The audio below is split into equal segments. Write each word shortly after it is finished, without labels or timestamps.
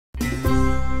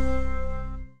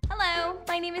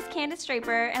name is Candace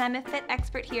Draper, and I'm a fit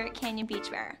expert here at Canyon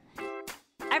Beachwear.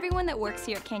 Everyone that works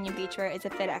here at Canyon Beachwear is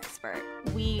a fit expert.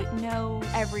 We know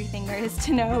everything there is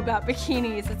to know about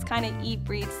bikinis. It's kind of eat,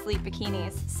 breathe, sleep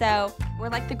bikinis. So we're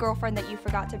like the girlfriend that you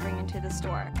forgot to bring into the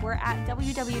store. We're at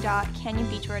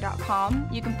www.canyonbeachwear.com.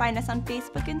 You can find us on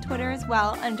Facebook and Twitter as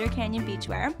well under Canyon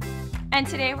Beachwear. And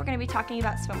today we're going to be talking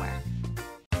about swimwear.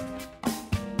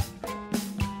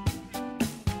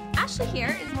 Ashley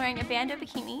here is wearing a Bandeau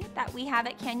bikini that we have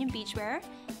at Canyon Beachwear.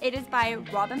 It is by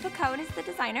Robin Picone as the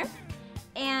designer.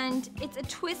 And it's a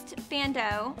twist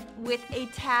bandeau with a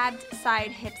tabbed side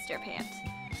hipster pant.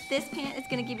 This pant is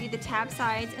going to give you the tab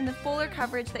sides and the fuller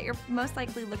coverage that you're most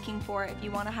likely looking for if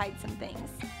you want to hide some things.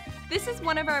 This is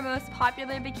one of our most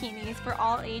popular bikinis for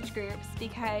all age groups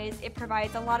because it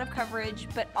provides a lot of coverage,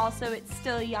 but also it's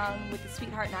still young with the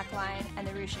sweetheart neckline and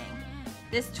the ruching.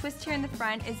 This twist here in the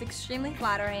front is extremely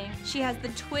flattering. She has the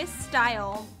twist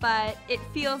style, but it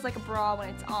feels like a bra when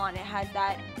it's on. It has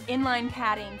that inline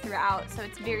padding throughout, so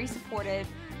it's very supportive.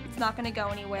 It's not gonna go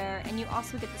anywhere, and you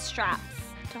also get the straps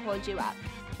to hold you up.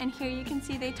 And here you can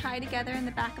see they tie together in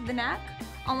the back of the neck,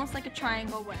 almost like a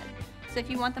triangle would. So if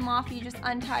you want them off, you just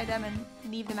untie them and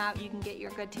leave them out. You can get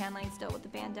your good tan line still with the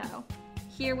bandeau.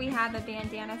 Here we have a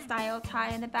bandana style tie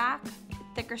in the back,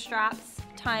 thicker straps,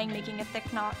 tying, making a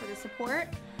thick knot for the support.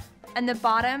 And the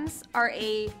bottoms are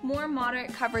a more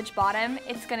moderate coverage bottom.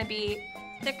 It's gonna be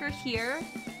thicker here,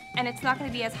 and it's not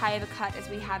gonna be as high of a cut as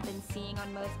we have been seeing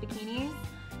on most bikinis.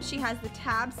 She has the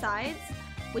tab sides,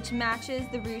 which matches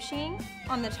the ruching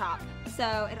on the top.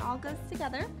 So it all goes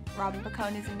together. Robin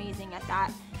Picone is amazing at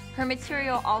that. Her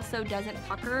material also doesn't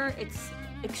pucker. It's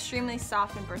extremely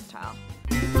soft and versatile.